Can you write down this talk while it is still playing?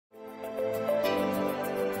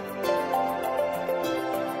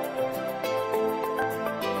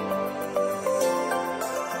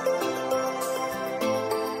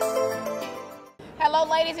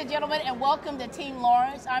ladies and gentlemen, and welcome to Team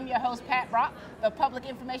Lawrence. I'm your host, Pat Brock, the Public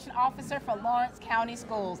Information Officer for Lawrence County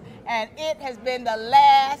Schools. And it has been the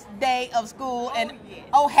last day of school, and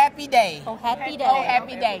oh, happy day. Oh, happy day. Oh,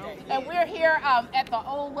 happy day. And we're here at the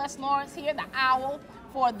Old West Lawrence here, the Owl,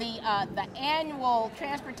 for the annual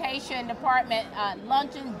Transportation Department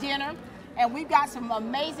luncheon dinner. And we've got some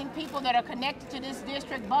amazing people that are connected to this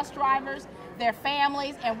district, bus drivers, their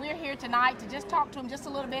families, and we're here tonight to just talk to them just a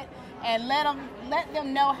little bit and let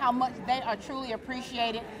them know how much they are truly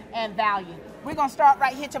appreciated and valued. We're going to start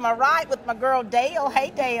right here to my right with my girl Dale.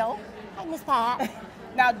 Hey, Dale. Hi, Miss Pat.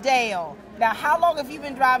 Now, Dale, how long have you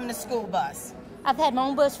been driving the school bus? I've had my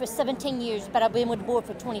own bus for 17 years, but I've been with the board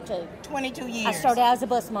for 22. 22 years. I started out as a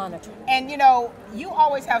bus monitor. And you know, you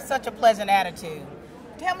always have such a pleasant attitude.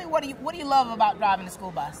 Tell me, what do you love about driving the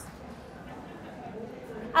school bus?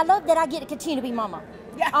 I love that I get to continue to be mama.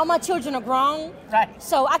 Yeah. All my children are grown, right?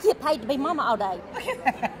 So I get paid to be mama all day.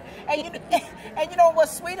 and you know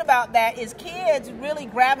what's sweet about that is kids really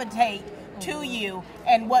gravitate to you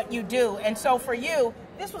and what you do. And so for you,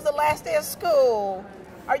 this was the last day of school.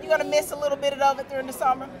 Are you going to miss a little bit of it during the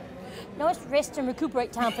summer? No, it's rest and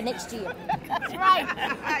recuperate time for next year. That's right.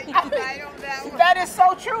 That is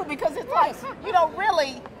so true, because it's like, you know,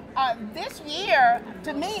 really, this year,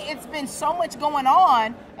 to me, it's been so much going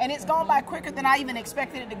on, and it's gone by quicker than I even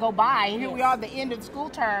expected it to go by. And here we are at the end of the school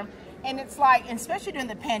term, and it's like, especially during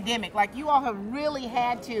the pandemic, like you all have really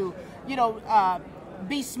had to, you know,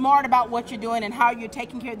 be smart about what you're doing and how you're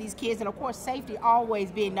taking care of these kids, and of course, safety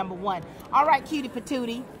always being number one. All right, Cutie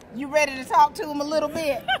Patootie, you ready to talk to them a little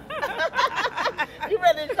bit? You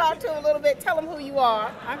ready to talk to them a little bit? Tell them who you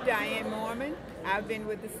are. I'm Diane Mormon. I've been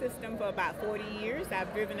with the system for about 40 years.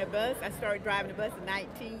 I've driven a bus. I started driving a bus in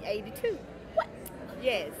 1982. What?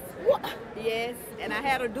 Yes. What? Yes, and I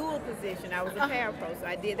had a dual position. I was a parapro, so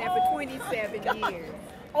I did that for 27 years.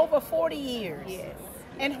 Over 40 years? Yes.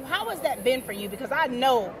 And how has that been for you? Because I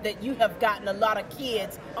know that you have gotten a lot of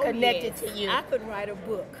kids connected to you. I could write a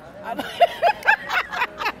book.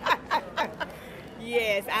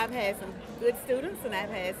 Yes, I've had some good students and I've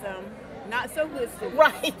had some not so good students.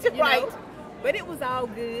 Right, right. Know? But it was all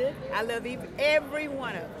good. I love every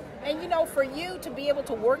one of them. And you know, for you to be able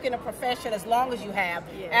to work in a profession as long as you have,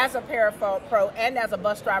 as a parapro and as a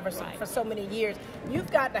bus driver for so many years,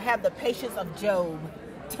 you've got to have the patience of Job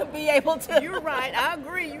to be able to. You're right. I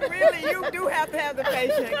agree. You do have to have the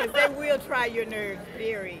patience, because they will try your nerves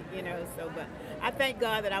very, you know. So, but I thank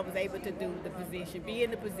God that I was able to do the position, be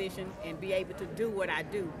in the position, and be able to do what I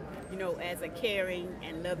do, you know, as a caring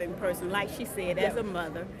and loving person. Like she said, as a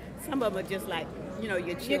mother, some of them are just like, you know,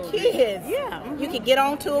 your children. Your kids. Yeah. You can get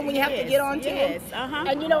on to them when you have to get on to them. Yes.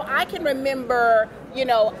 And you know, I can remember, you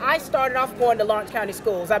know, I started off going to Lawrence County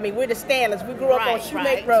Schools. I mean, we're the Stanleys. We grew up on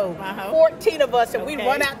Shoemake Road. 14 of us, and we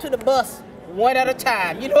run out to the bus one at a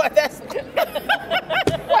time. You know what that's?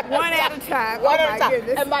 One at a time. One at a time.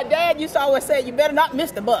 Goodness. And my dad used to always say, you better not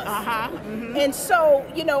miss the bus. And so,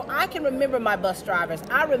 you know, I can remember my bus drivers.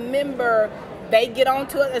 I remember they get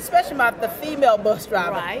onto it, especially the female bus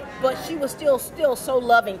driver. Right. But she was still so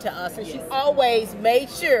loving to us, and she always made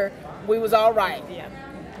sure we was all right. Yeah.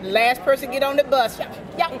 Last person get on the bus.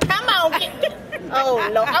 Y'all, come on. Oh,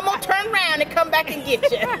 no. I'm going to turn around and come back and get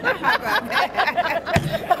you.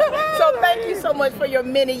 So thank you so much for your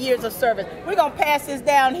many years of service. We're going to pass this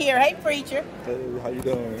down here. Hey, preacher. Hey, how you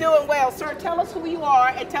doing? Doing well. Sir, tell us who you are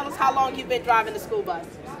and tell us how long you've been driving the school bus.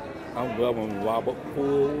 I'm Robert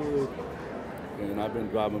Ford, and I've been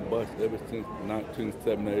driving bus ever since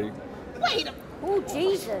 1978. Wait a Oh,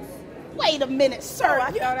 Jesus. Wait a minute, sir.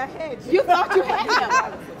 I thought I had you. You thought you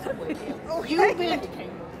had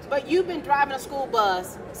him. You've been driving a school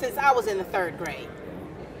bus since I was in the 3rd grade.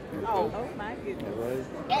 Oh my goodness.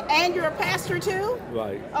 All right. And you're a pastor too?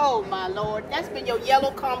 Right. Oh my Lord, that's been your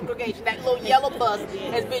yellow congregation. That little yellow bus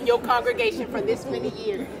has been your congregation for this many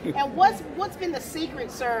years. And what's been the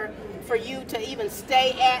secret, sir, for you to even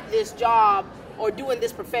stay at this job or doing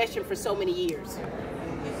this profession for so many years?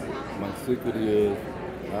 My secret is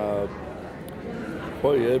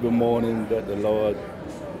pray every morning that the Lord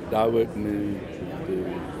direct me to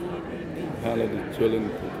handle the children,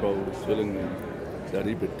 control the children, and that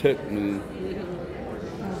He protect me.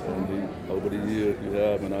 And over the years you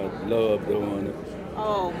have, and I love doing it.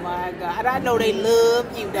 Oh my God! I know they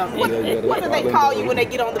love you, don't they? What do they call you when they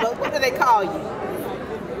get on the bus? What do they call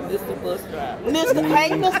you? Mr. Bus Driver. Hey,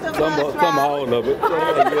 Mr. Bus Driver. Some all of it.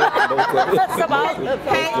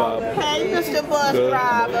 Hey, Mr. Bus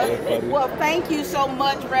Driver. Well, thank you so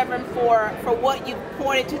much, Reverend, for what you've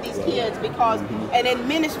pointed to these kids, because, and in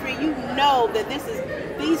ministry, you know that these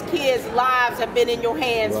kids' lives have been in your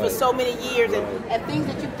hands for so many years, and things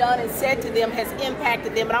that you've done and said to them has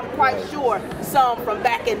impacted them, and I'm quite sure some from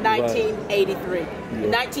back in 1983.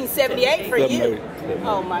 1978 for you.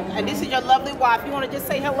 Oh my God. And this is your lovely wife. You want to just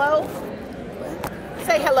say hello?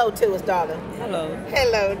 Say hello to us, darling. Hello.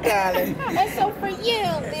 Hello, darling. And so for you,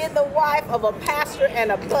 being the wife of a pastor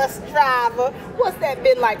and a bus driver, what's that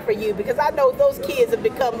been like for you? Because I know those kids have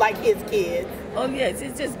become like his kids. Oh yes,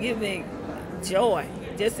 it's just giving joy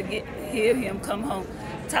just to hear him come home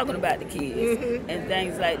talking about the kids and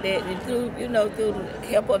things like that. And through the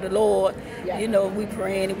help of the Lord, we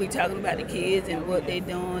praying and we talking about the kids and what they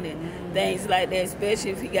doing and things like that,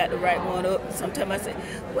 especially if he got the right one up. Sometimes I say,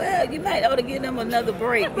 well, you might ought to give them another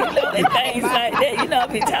break, and things like that. I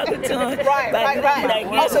be talking to him.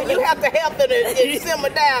 Right. So you have to help them and simmer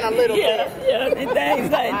down a little bit. Yeah, and things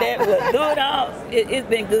like that. But through it all, it's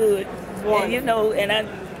been good. And, and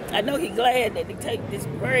I know he's glad that they take this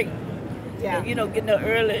break. Yeah. And, getting up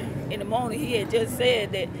early in the morning, he had just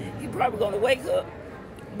said that he probably going to wake up,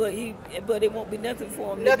 but it won't be nothing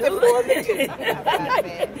for him to do. Nothing for him to do.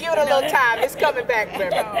 Give it a little time. It's coming back,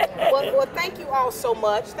 Reverend. Well, thank you all so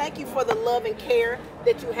much. Thank you for the love and care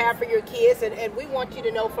that you have for your kids, and we want you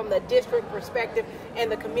to know from the district perspective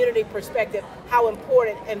and the community perspective how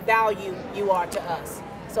important and valued you are to us.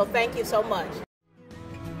 So thank you so much.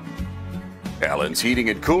 Allen's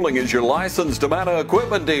Heating and Cooling is your licensed Amana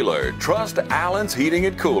equipment dealer. Trust Allen's Heating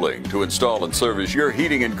and Cooling to install and service your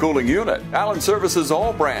heating and cooling unit. Allen services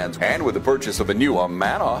all brands, and with the purchase of a new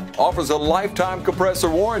Amana, offers a lifetime compressor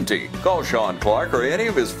warranty. Call Sean Clark or any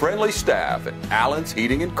of his friendly staff at Allen's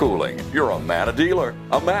Heating and Cooling, your Amana dealer.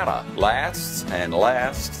 Amana lasts and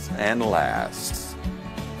lasts and lasts.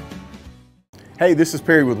 Hey, this is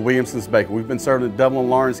Perry with Williamson's Bakery. We've been serving Dublin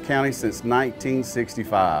and Lawrence County since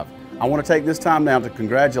 1965. I want to take this time now to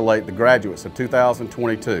congratulate the graduates of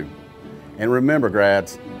 2022. And remember,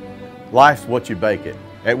 grads, life's what you bake it.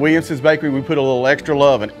 At Williamson's Bakery, we put a little extra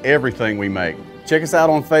love in everything we make. Check us out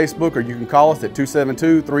on Facebook, or you can call us at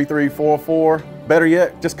 272-3344. Better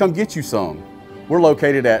yet, just come get you some. We're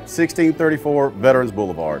located at 1634 Veterans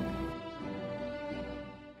Boulevard.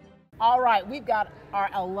 All right, we've got our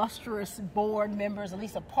illustrious board members, at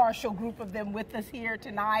least a partial group of them with us here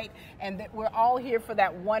tonight, and that we're all here for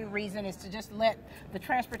that one reason, is to just let the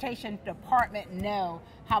transportation department know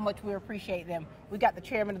how much we appreciate them. We got the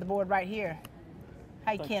chairman of the board right here.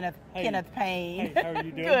 Hey, Kenneth. Hey. Kenneth Payne. Hey, how are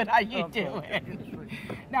you doing? Good, how you doing?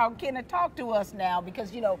 Now, Kenneth, talk to us now,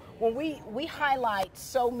 because, when we highlight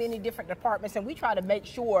so many different departments, and we try to make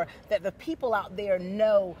sure that the people out there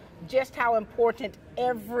know just how important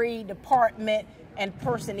every department and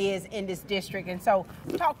person is in this district. And so,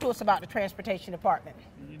 talk to us about the transportation department.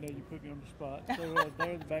 You put me on the spot. So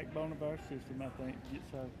they're the backbone of our system, I think.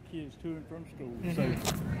 Gets our kids to and from school. So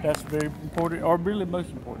that's very important, or really most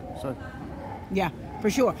important. So. Yeah, for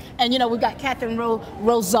sure. And, we've got Catherine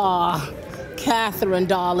Rosar. Catherine,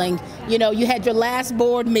 darling, you had your last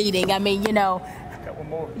board meeting. I mean, Got one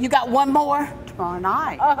more. You got one more? Tomorrow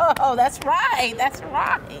night. Oh, that's right. That's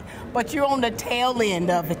right. But you're on the tail end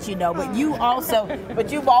of it, But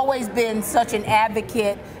you've always been such an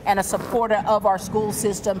advocate and a supporter of our school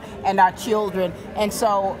system and our children. And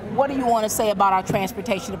so what do you want to say about our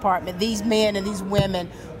transportation department? These men and these women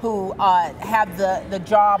who have the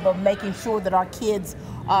job of making sure that our kids,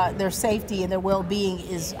 their safety and their well-being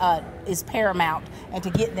is paramount, and to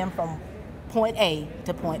get them from point A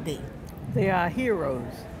to point B. They are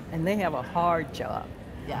heroes, and they have a hard job.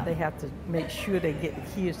 Yeah. They have to make sure they get the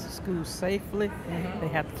kids to school safely. They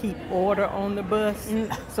have to keep order on the bus.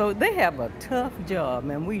 So they have a tough job,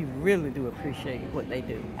 and we really do appreciate what they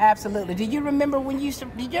do. Absolutely. Do you remember did you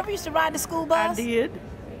ever used to ride the school bus? I did.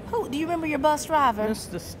 Who? Do you remember your bus driver?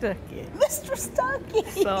 Mr. Stuckey. Mr. Stuckey.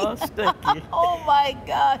 Saul Stuckey. Oh my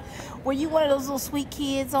God. Were you one of those little sweet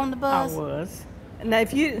kids on the bus? I was. Now,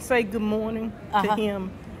 if you didn't say good morning to him,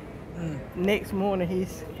 next morning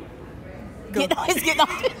he's getting on. He's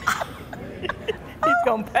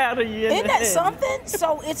gonna paddle you in Isn't that something?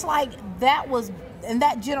 So it's like that was in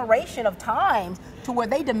that generation of times to where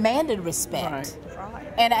they demanded respect.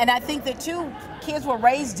 Right. And I think that too, kids were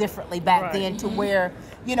raised differently back then, to where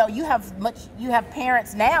you have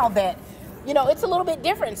parents now that it's a little bit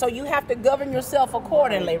different. So you have to govern yourself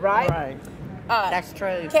accordingly, right? Right. That's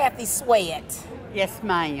true. Kathy Sweat, Yes,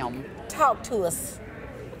 ma'am. talk to us.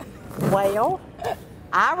 Well,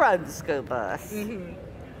 I rode the school bus.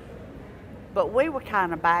 but we were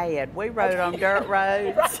kind of bad. We rode on dirt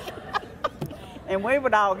roads. And we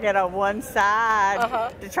would all get on one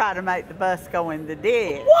side to try to make the bus go in the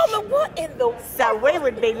ditch. Woman, what in the world? So we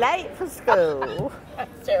would be late for school.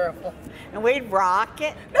 That's terrible. And we'd rock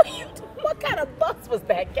it. No, what kind of bus was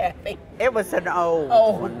that, Kathy? It was an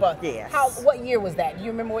old one. Bus. Yes. What year was that? Do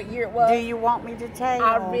you remember what year it was? Do you want me to tell you?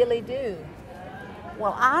 I really do.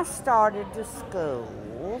 Well, I started to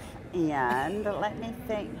school in, let me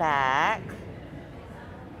think back,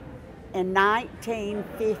 in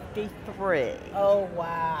 1953. Oh,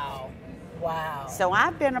 wow. Wow. So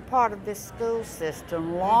I've been a part of this school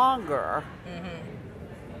system longer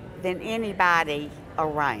than anybody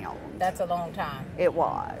around. That's a long time. It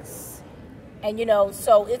was. And you know,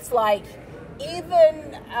 so it's like,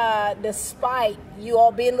 even despite you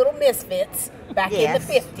all being little misfits back in the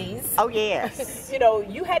 50s. Oh, yes. You know,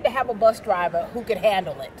 you had to have a bus driver who could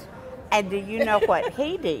handle it. And do you know what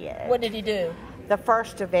he did? What did he do? The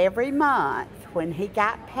first of every month, when he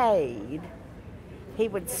got paid, he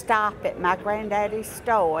would stop at my granddaddy's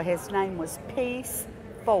store. His name was Peace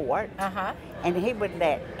Fort. And he would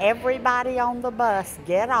let everybody on the bus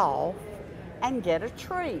get off and get a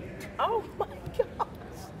treat. Oh my gosh.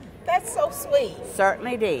 That's so sweet.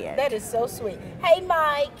 Certainly did. That is so sweet. Hey,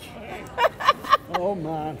 Mike. Oh,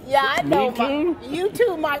 my. Yeah, I know. Me too? You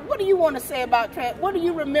too, Mike. What do you want to say about what do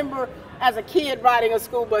you remember as a kid riding a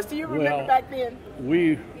school bus? Do you remember back then?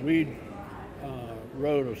 We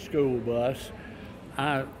rode a school bus.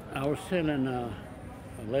 I was telling a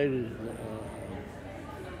lady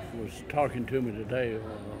was talking to me today, a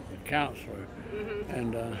counselor,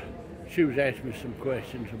 and she was asking me some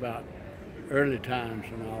questions about early times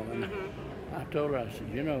and all. And I told her, I said,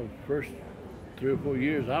 you know, first 3 or 4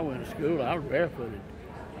 years I went to school, I was barefooted.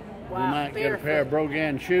 Wow, we might get a pair of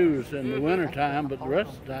Brogan shoes in the wintertime, but the rest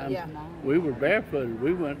of the time we were barefooted.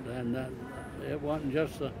 We went, and it wasn't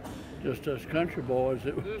just us country boys,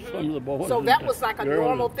 it was some of the boys. So that was like a girls.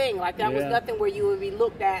 normal thing, like that was nothing where you would be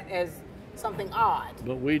looked at as something odd.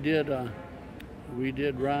 But I did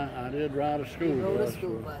ride a school You rode bus. a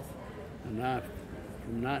school bus. And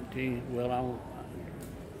from 19, well,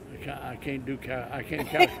 I can't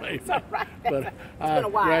calculate. It's all right. But I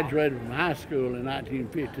graduated from high school in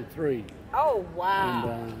 1953. Oh, wow.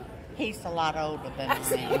 And, he's a lot older than I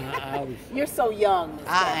am. You're so young.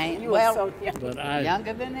 I ain't. You well, so young. But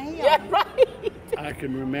younger than him. Yeah, right. I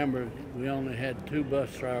can remember we only had 2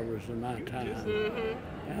 bus drivers in my time.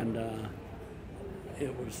 And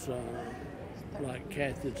it was, like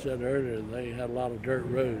Kathy had said earlier, they had a lot of dirt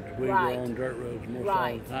roads. We were on dirt roads most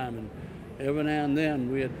all the time. And every now and then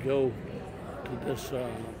we'd go to this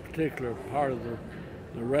particular part of the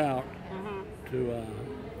route to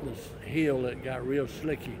this hill that got real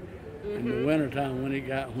slicky. In the wintertime when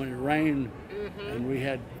it rained, and we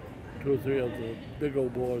had 2 or 3 of the big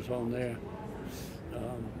old boys on there.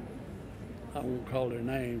 I won't call their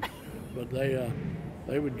names, but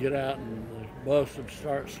they would get out and the bus would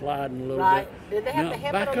start sliding a little bit. Did they have to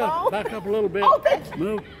help it along? Back up a little bit. Oh,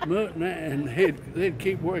 move, and they'd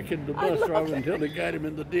keep working the bus driver until they got him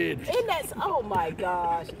in the ditch. And that's, oh my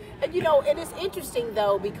gosh. And you know, it is interesting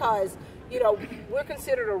though, because you know, we're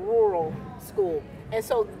considered a rural school, and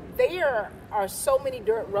so there are so many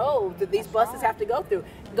dirt roads that these buses have to go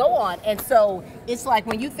on. And so it's like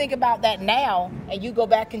when you think about that now and you go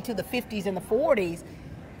back into the 50s and the 40s,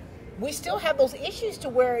 we still have those issues to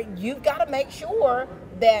where you've got to make sure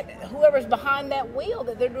that whoever's behind that wheel,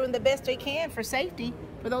 that they're doing the best they can for safety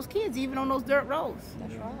for those kids, even on those dirt roads.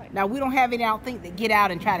 That's right. Now, we don't have any, I don't think, that get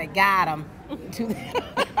out and try to guide them to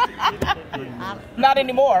Not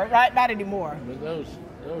anymore, right? Not anymore. But those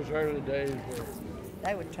early days were...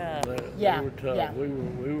 They were tough. They were tough. Yeah. We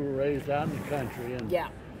were raised out in the country, and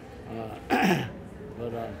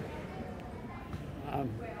but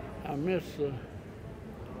I miss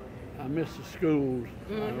the schools.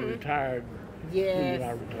 I retired. Yes. When did I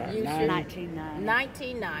retire? 1990.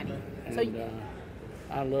 1990. And So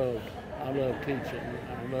I love teaching.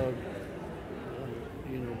 I love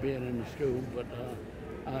being in the school. But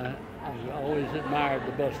I always admired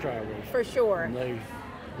the bus drivers. for sure. And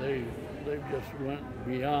they just went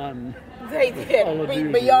beyond. They Call of did,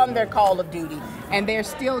 Duty. beyond their call of duty. And they're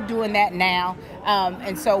still doing that now.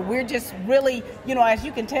 And so we're just really, as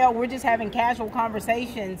you can tell, we're just having casual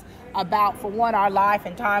conversations about, for one, our life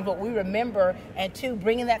and times, what we remember, and two,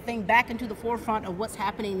 bringing that thing back into the forefront of what's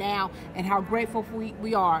happening now and how grateful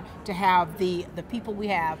we are to have the people we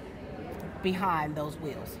have behind those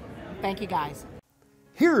wheels. Thank you, guys.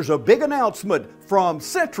 Here's a big announcement from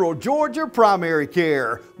Central Georgia Primary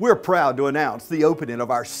Care. We're proud to announce the opening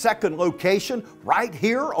of our second location right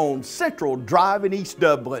here on Central Drive in East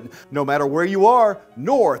Dublin. No matter where you are,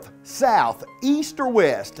 north, south, east, or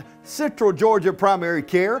west, Central Georgia Primary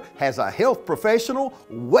Care has a health professional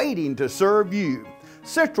waiting to serve you.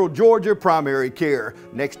 Central Georgia Primary Care,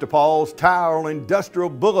 next to Paul's Tile Industrial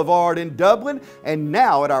Boulevard in Dublin, and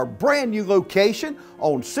now at our brand new location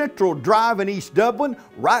on Central Drive in East Dublin,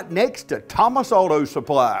 right next to Thomas Auto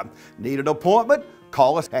Supply. Need an appointment?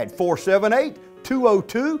 Call us at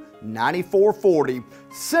 478-202-9440.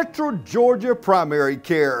 Central Georgia Primary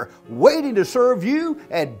Care, waiting to serve you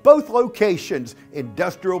at both locations,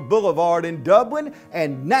 Industrial Boulevard in Dublin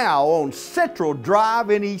and now on Central Drive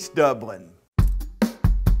in East Dublin.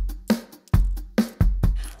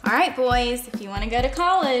 All right, boys, if you want to go to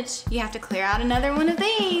college, you have to clear out another one of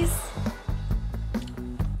these.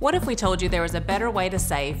 What if we told you there was a better way to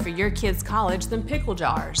save for your kids' college than pickle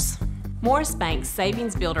jars? Morris Bank's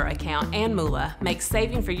Savings Builder account and moolah makes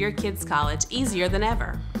saving for your kids' college easier than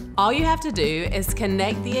ever. All you have to do is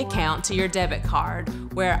connect the account to your debit card,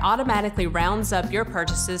 where it automatically rounds up your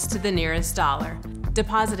purchases to the nearest dollar,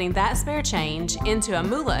 depositing that spare change into a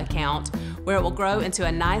moolah account where it will grow into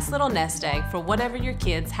a nice little nest egg for whatever your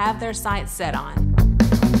kids have their sights set on.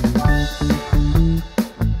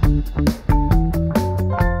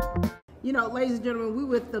 You know, ladies and gentlemen, we're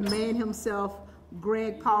with the man himself,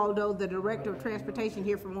 Greg Paldo, the Director of Transportation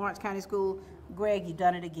here from Lawrence County School. Greg, you've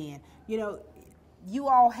done it again. You know, you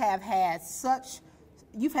all have had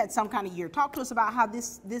you've had some kind of year. Talk to us about how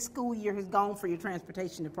this school year has gone for your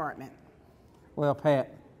transportation department. Well,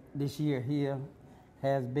 Pat, this year here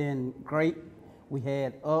has been great. We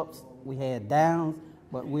had ups, we had downs,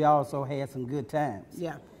 but we also had some good times.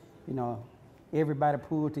 Yeah. You know, everybody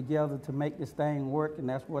pulled together to make this thing work, and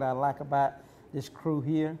that's what I like about this crew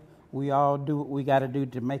here. We all do what we got to do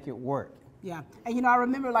to make it work. Yeah, and you know, I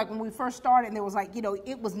remember like when we first started, and there was like, you know,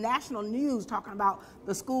 it was national news talking about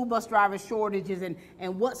the school bus driver shortages and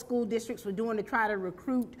what school districts were doing to try to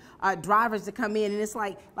recruit drivers to come in. And it's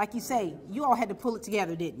like you say, you all had to pull it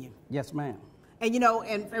together, didn't you? Yes, ma'am. And you know,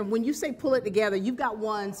 and when you say pull it together, you've got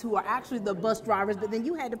ones who are actually the bus drivers, but then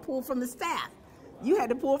you had to pull from the staff. You had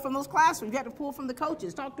to pull from those classrooms. You had to pull from the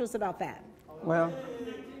coaches. Talk to us about that. Well,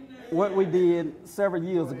 what we did several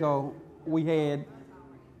years ago, we had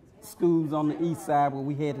schools on the east side where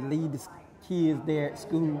we had to leave the kids there at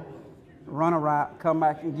school, run a route, come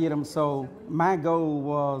back and get them. So my goal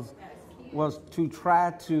was to try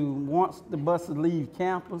to, once the buses leave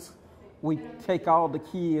campus, we take all the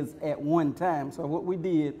kids at one time. So what we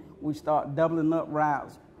did, we start doubling up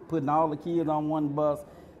routes, putting all the kids on one bus.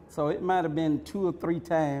 So it might have been 2 or 3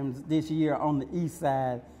 times this year on the east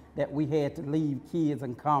side that we had to leave kids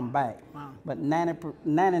and come back. Wow. But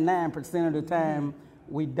 99% of the time,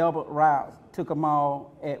 we doubled routes, took them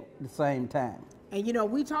all at the same time. And you know,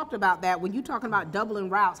 we talked about that. When you're talking about doubling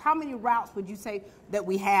routes, how many routes would you say that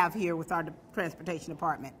we have here with our transportation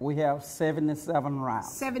department? We have 77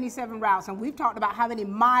 routes. 77 routes. And we've talked about how many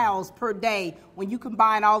miles per day when you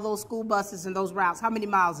combine all those school buses and those routes. How many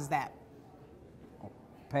miles is that?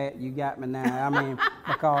 Pat, you got me now. I mean,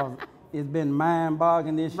 because it's been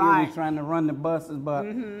mind-boggling this year. Right. We're trying to run the buses, but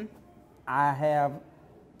I have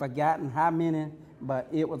forgotten how many, but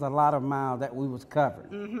it was a lot of miles that we was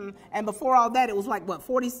covering. And before all that, it was like, what,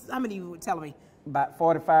 40, how many you were telling me? About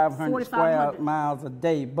 4,500 square 4,500. miles a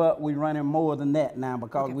day, but we're running more than that now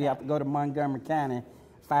because we have to go to Montgomery County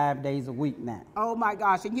 5 days a week now. Oh my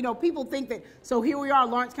gosh. And you know, people think that, so here we are,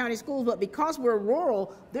 Lawrence County Schools, but because we're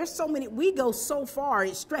rural, there's so many, we go so far,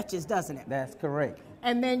 it stretches, doesn't it? That's correct.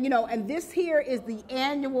 And then, you know, and this here is the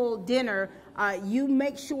annual dinner. You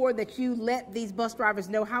make sure that you let these bus drivers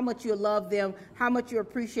know how much you love them, how much you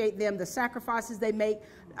appreciate them, the sacrifices they make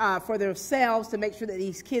for themselves to make sure that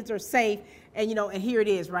these kids are safe. And, you know, and here it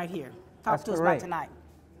is right here. Talk to us about tonight.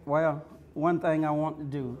 Well, one thing I want to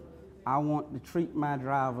do, I want to treat my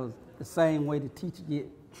drivers the same way the teachers get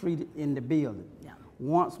treated in the building. Yeah.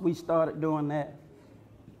 Once we started doing that,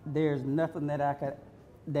 there's nothing that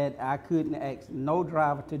I couldn't ask no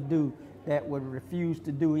driver to do that would refuse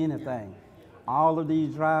to do anything. All of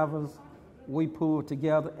these drivers, we pull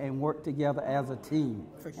together and work together as a team.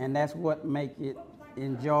 For sure. And that's what makes it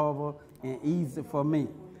enjoyable and easy for me.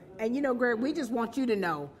 And you know, Greg, we just want you to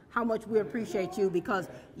know how much we appreciate you because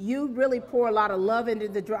you really pour a lot of love into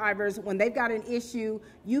the drivers. When they've got an issue,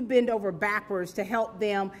 you bend over backwards to help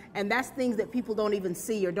them, and that's things that people don't even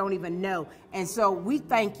see or don't even know. And so we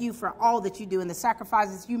thank you for all that you do and the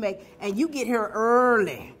sacrifices you make, and you get here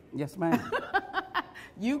early. Yes, ma'am.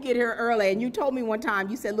 You get here early, and you told me one time,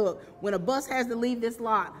 you said, look, when a bus has to leave this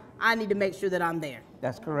lot, I need to make sure that I'm there.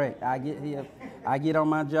 That's correct. I get here, I get on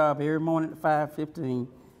my job every morning at 5:15.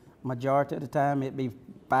 Majority of the time it be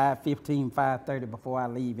 5:15, 5:30 before I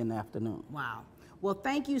leave in the afternoon. Wow. Well,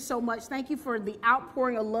 thank you so much. Thank you for the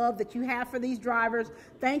outpouring of love that you have for these drivers.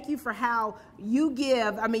 Thank you for how you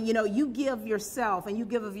give. I mean, you know, you give yourself, and you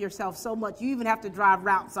give of yourself so much. You even have to drive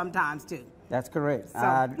route sometimes, too. That's correct.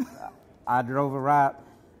 So. I drove a route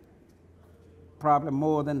probably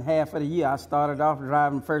more than half of the year. I started off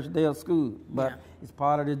driving first day of school, but it's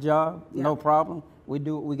part of the job. No problem. We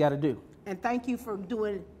do what we got to do. And thank you for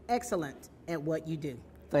doing excellent at what you do.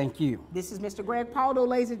 Thank you. This is Mr. Greg Paldo,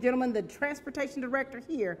 ladies and gentlemen, the Transportation Director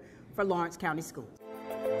here for Lawrence County Schools.